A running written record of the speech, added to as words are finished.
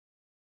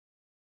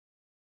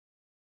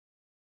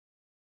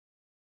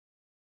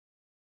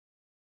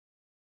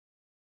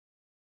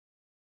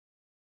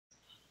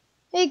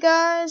Hey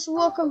guys,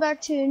 welcome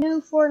back to a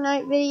new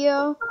Fortnite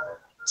video.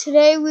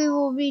 Today we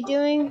will be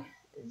doing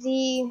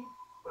the,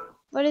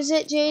 what is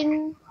it,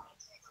 Jaden?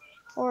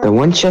 The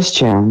one chest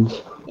challenge.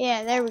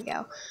 Yeah, there we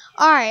go.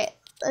 Alright,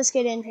 let's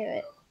get into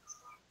it.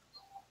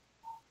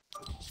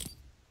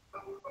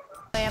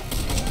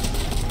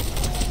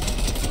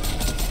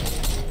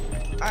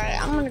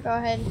 Alright, I'm gonna go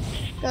ahead and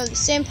go to the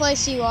same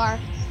place you are.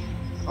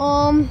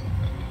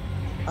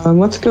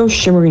 Let's go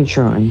Shimmering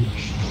Shrine.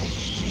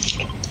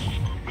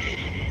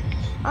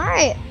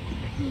 Alright,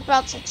 I'm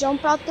about to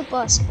jump out the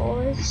bus,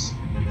 boys.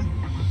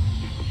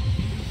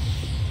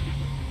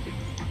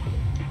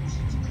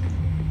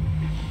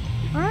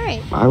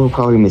 Alright. I will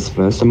probably miss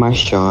most of my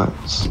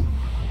shots.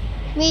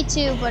 Me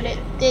too, but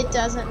it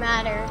doesn't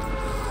matter.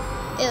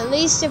 At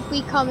least if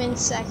we come in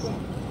second.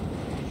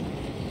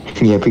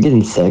 Yeah, if we get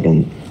in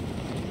second,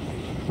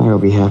 I'll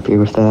be happy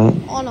with that.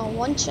 On a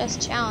one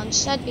chest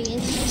challenge, that'd be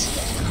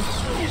interesting.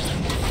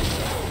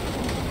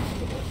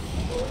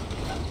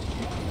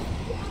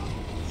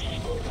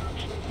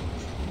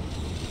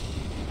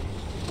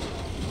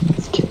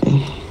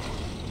 Okay.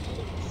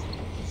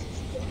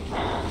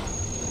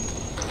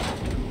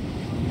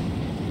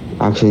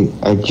 Actually,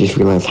 I just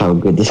realized how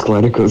good this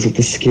glider goes with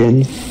the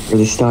skin, or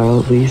the style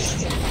at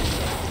least.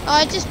 Oh,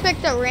 I just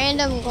picked a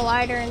random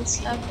glider and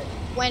stuff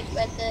and went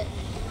with it.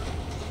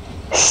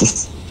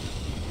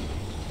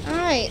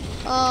 Alright,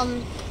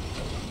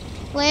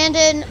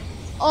 Landon,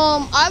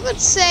 I would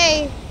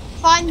say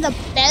find the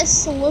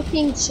best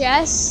looking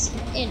chest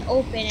and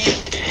open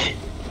it.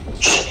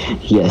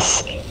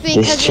 Yes, Because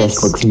this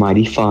chest looks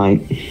mighty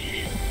fine.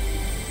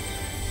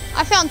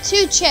 I found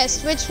two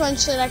chests. Which one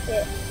should I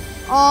get?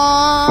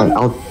 Alright,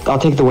 I'll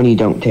take the one you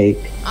don't take.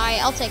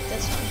 Alright, I'll take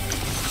this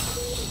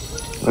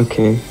one.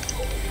 Okay.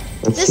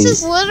 This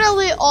is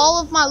literally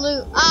all of my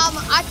loot.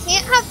 I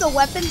can't have the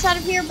weapons out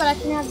of here, but I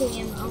can have the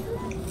ammo.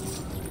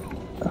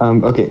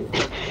 Okay.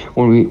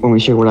 When we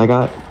show what I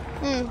got.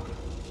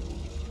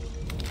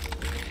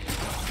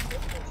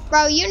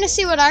 Bro, you wanna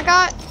see what I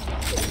got?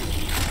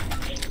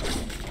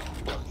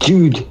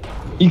 Dude,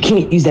 you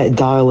can't use that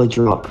dial a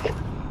drop.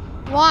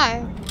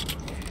 Why?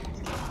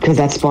 Because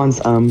that spawns,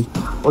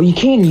 well, you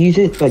can use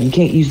it, but you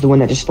can't use the one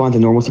that just spawns a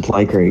normal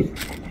supply crate.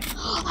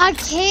 I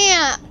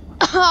can't.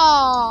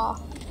 Oh.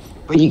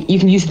 But you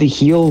can use the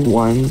heal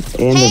one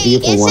and the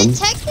vehicle one. Hey, is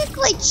it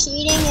technically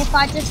cheating if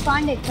I just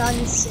find a gun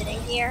sitting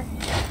here?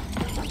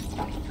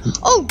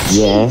 Oh, geez.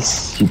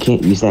 Yes, you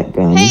can't use that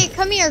gun. Hey,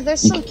 come here.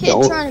 There's some kid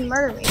trying to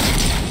murder me.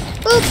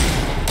 Boop.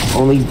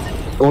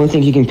 Only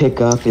thing you can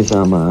pick up is,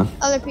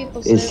 Other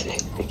people's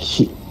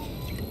loot.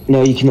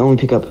 No, you can only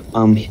pick up,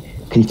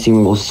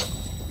 consumables.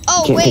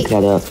 Oh, you can't pick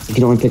that up. You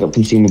can only pick up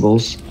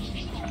consumables.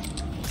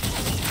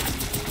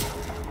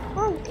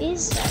 What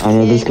is that? I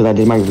know this because I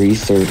did my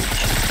research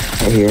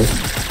right here.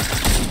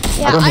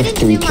 Yeah, I didn't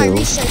do my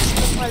research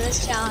before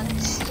this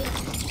challenge.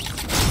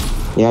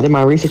 Yeah, I did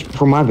my research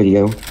before my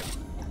video.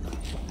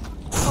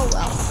 Oh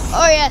well.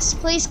 Oh yes,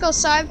 please go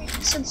subscribe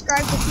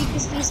to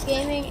Pika's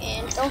Gaming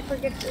and don't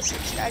forget to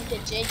subscribe to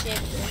JJ.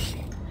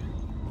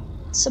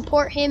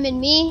 Support him and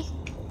me.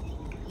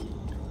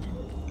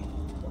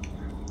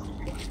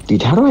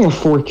 Dude, how do I have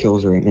 4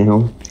 kills right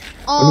now?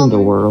 What in the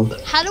world?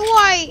 How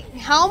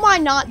am I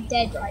not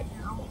dead right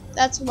now?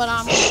 That's what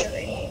I'm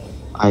wondering.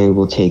 I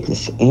will take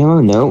this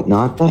ammo. No,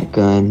 not that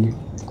gun.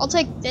 I'll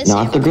take this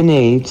Not ammo. the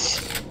grenades.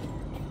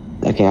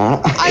 Okay, I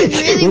really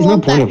there's no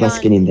want point that of us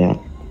gun. getting that.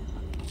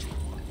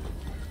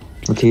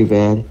 Not too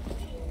bad.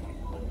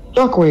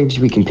 Shockwaves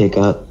we can pick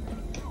up.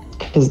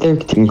 Because they're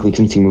technically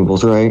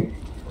consumables, right?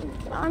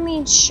 I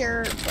mean,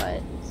 sure,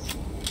 but...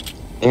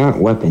 They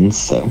aren't weapons,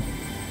 so...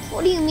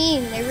 What do you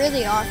mean? They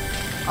really are.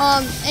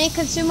 Any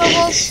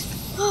consumables?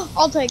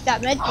 I'll take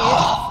that med kit.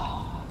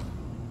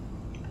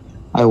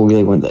 I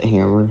really want the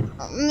hammer.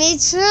 Me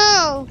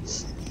too.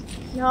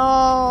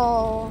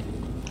 No.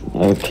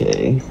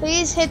 Okay.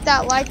 Please hit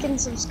that like and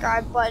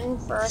subscribe button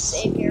for our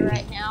savior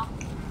right now.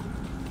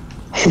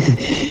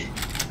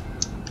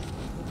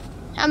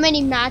 How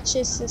many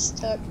matches this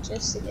took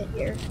just to get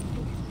here?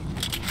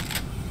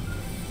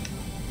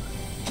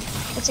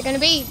 What's it gonna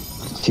be?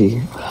 Let's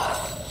see.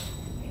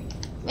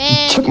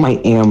 Man, Took my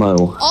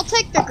ammo. I'll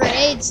take the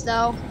grenades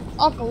though.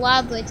 I'll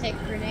gladly take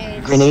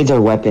grenades. Grenades are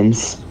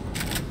weapons.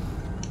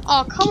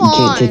 Oh, come You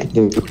on. can't take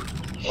the...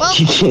 Well,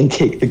 you can't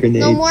take the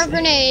grenades. no more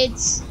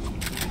grenades.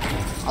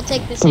 I'll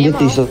take this Come ammo. get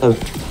these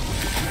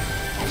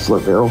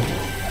slug barrel.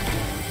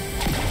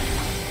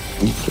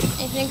 Okay.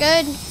 Anything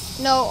good?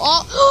 No.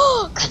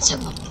 Oh,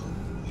 consumable.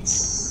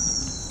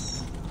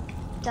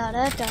 Da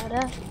da da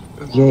da.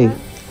 Yay.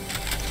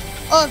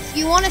 Oh, if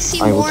you want to see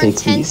I will more take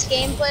intense these.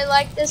 gameplay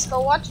like this, go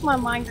watch my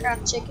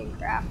Minecraft Chicken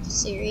Craft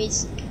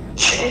series.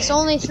 There's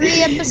only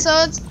 3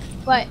 episodes,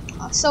 but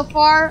so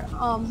far,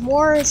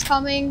 more is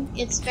coming.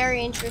 It's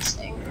very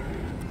interesting.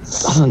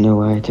 I don't know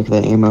why I took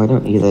that ammo. I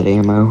don't need that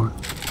ammo.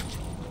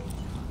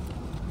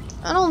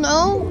 I don't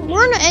know.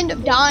 We're gonna end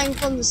up dying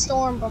from the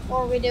storm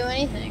before we do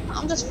anything.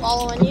 I'm just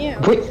following you.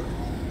 Wait.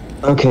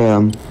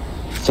 Okay,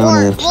 so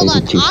Or, I'm hold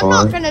on, too I'm far.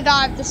 not gonna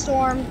die of the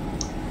storm.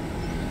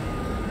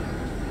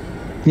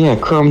 Yeah,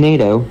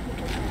 Chrome-nado.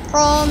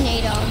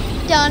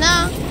 Chrome-nado.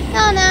 Donna.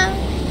 Donna.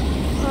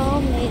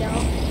 Chrome-nado.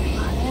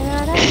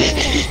 What are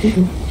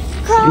you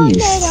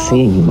Chrome-nado.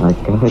 saying, my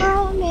god?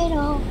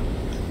 Chrome-nado.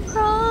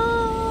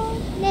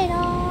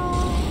 Chrome-nado.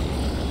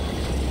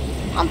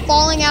 I'm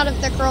falling out of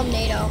the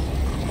Chrome-nado.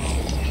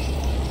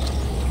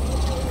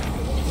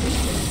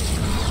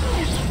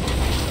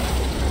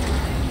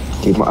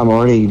 Dude, I'm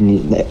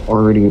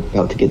already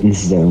about to get in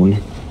zone.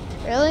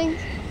 Really?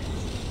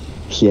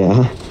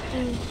 Yeah,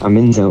 I'm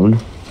in zone.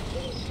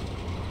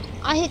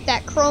 I hit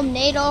that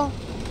Chrome-nado.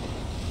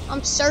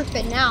 I'm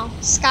surfing now.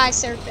 Sky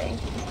surfing.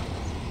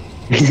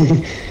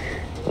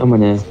 I'm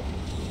gonna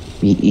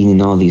be eating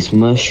all these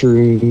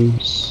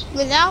mushrooms.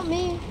 Without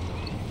me.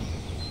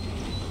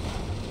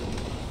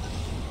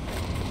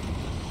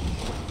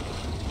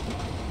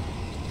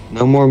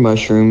 No more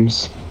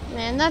mushrooms.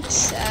 Man, that's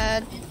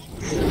sad.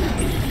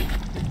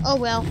 Oh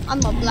well, I'm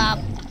a blob.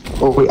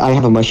 Oh wait, I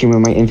have a mushroom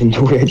in my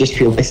inventory. I just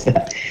realized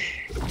that.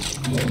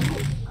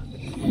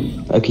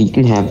 Okay, you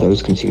can have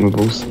those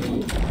consumables.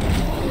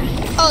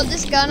 Oh,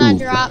 this gun I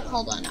dropped.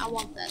 Hold on, I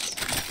want this.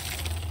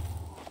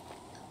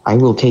 I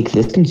will take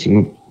this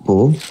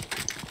consumable.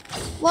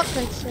 What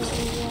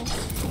consumable?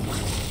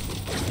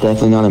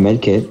 Definitely not a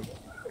med kit.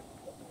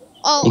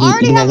 Oh, You I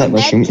already can have have a that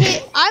mushroom. med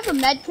kit. I have a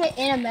med kit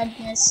and a med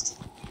mist.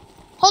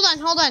 Hold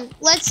on.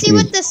 Let's see Dude.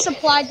 what this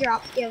supply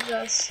drop gives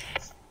us.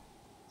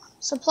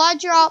 Supply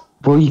drop,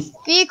 Boy,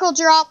 vehicle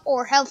drop,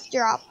 or health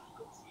drop.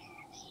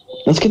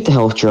 let's get the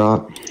health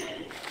drop.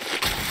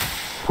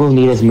 We'll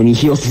need as many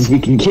heals as we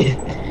can get.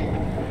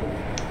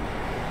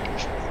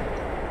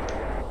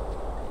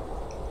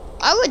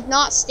 I would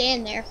not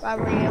stand there if I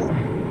were you.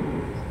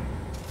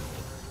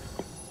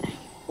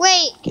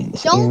 Wait,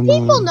 don't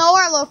people know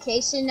our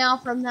location now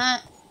from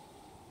that?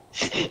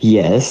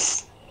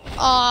 Yes.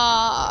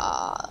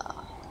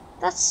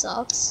 That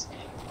sucks.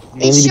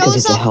 Mainly because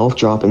it's a health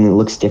drop and it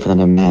looks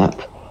different on the map.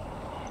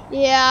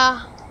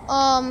 Yeah,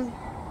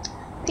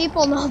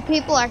 people know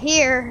people are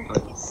here.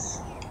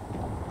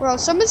 Bro,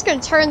 someone's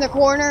gonna turn the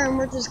corner and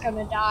we're just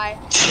gonna die.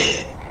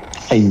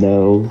 I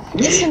know.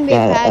 This is gonna be a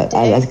bad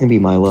day. That's gonna be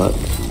my luck.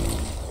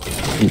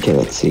 Okay,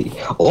 let's see.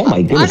 Oh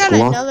my goodness,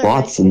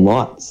 lots and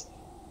lots.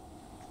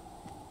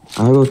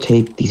 I will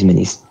take these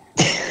minis.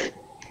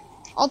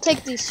 I'll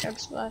take these chug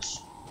splash.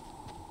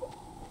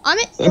 I'm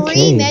at 3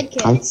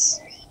 medkits.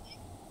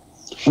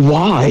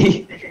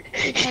 Why?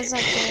 Because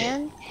I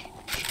can.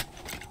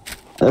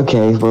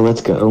 Okay, well let's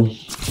go.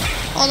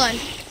 Hold on.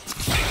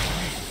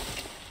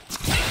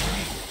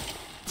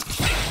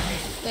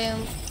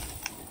 Boom.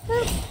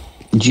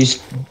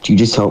 You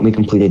just help me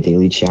complete a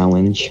daily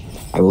challenge.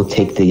 I will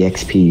take the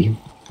XP.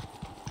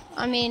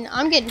 I mean,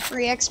 I'm getting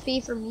free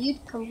XP from you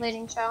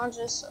completing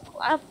challenges, so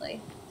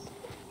gladly.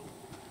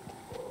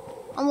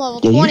 I'm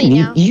level 20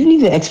 now. You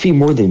need the XP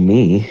more than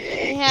me.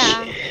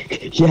 Yeah.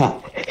 Yeah.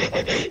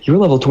 You're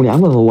level 20,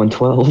 I'm level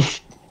 112.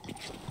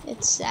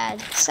 It's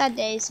sad. Sad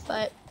days,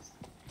 but...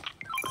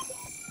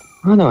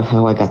 I don't know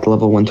how I got to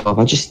level 112,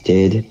 I just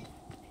did.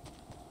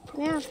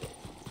 Yeah.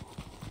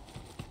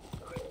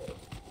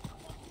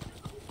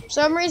 For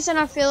some reason,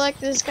 I feel like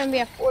this is going to be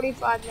a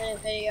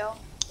 45-minute video.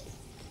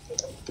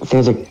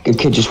 There's a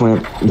kid just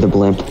went up the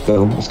blimp.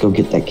 Go, let's go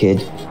get that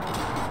kid.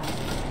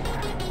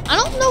 I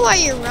don't know why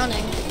you're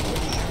running.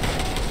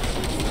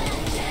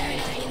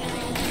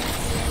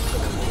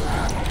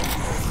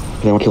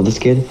 Can I kill this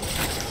kid?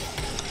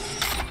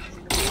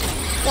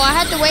 Well, I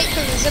had to wait for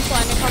the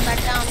zipline to come back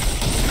down.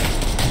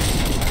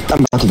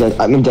 I'm about to dead.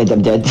 I'm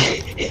dead.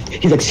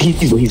 He's like,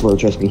 he's low,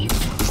 trust me.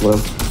 He's low.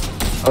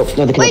 Oh,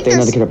 another kid up there,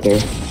 another kid up there.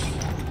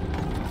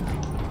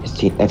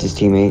 That's his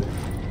teammate.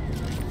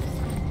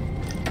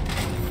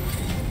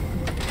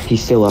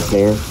 He's still up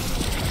there.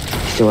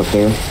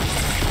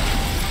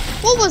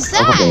 What was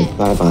that? Okay,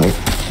 bye-bye.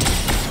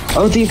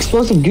 Oh, the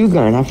explosive goo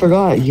gun. I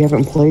forgot. You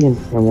haven't played in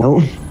a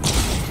while.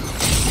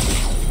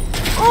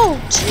 Oh,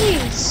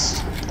 jeez.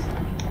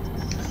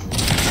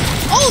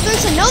 Oh,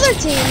 there's another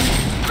team.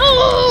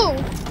 Oh!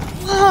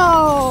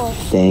 Whoa.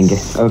 Dang.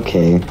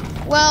 Okay.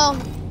 Well,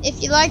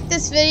 if you like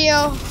this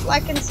video,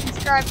 like and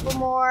subscribe for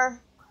more.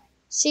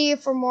 See you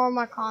for more of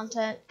my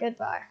content.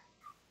 Goodbye.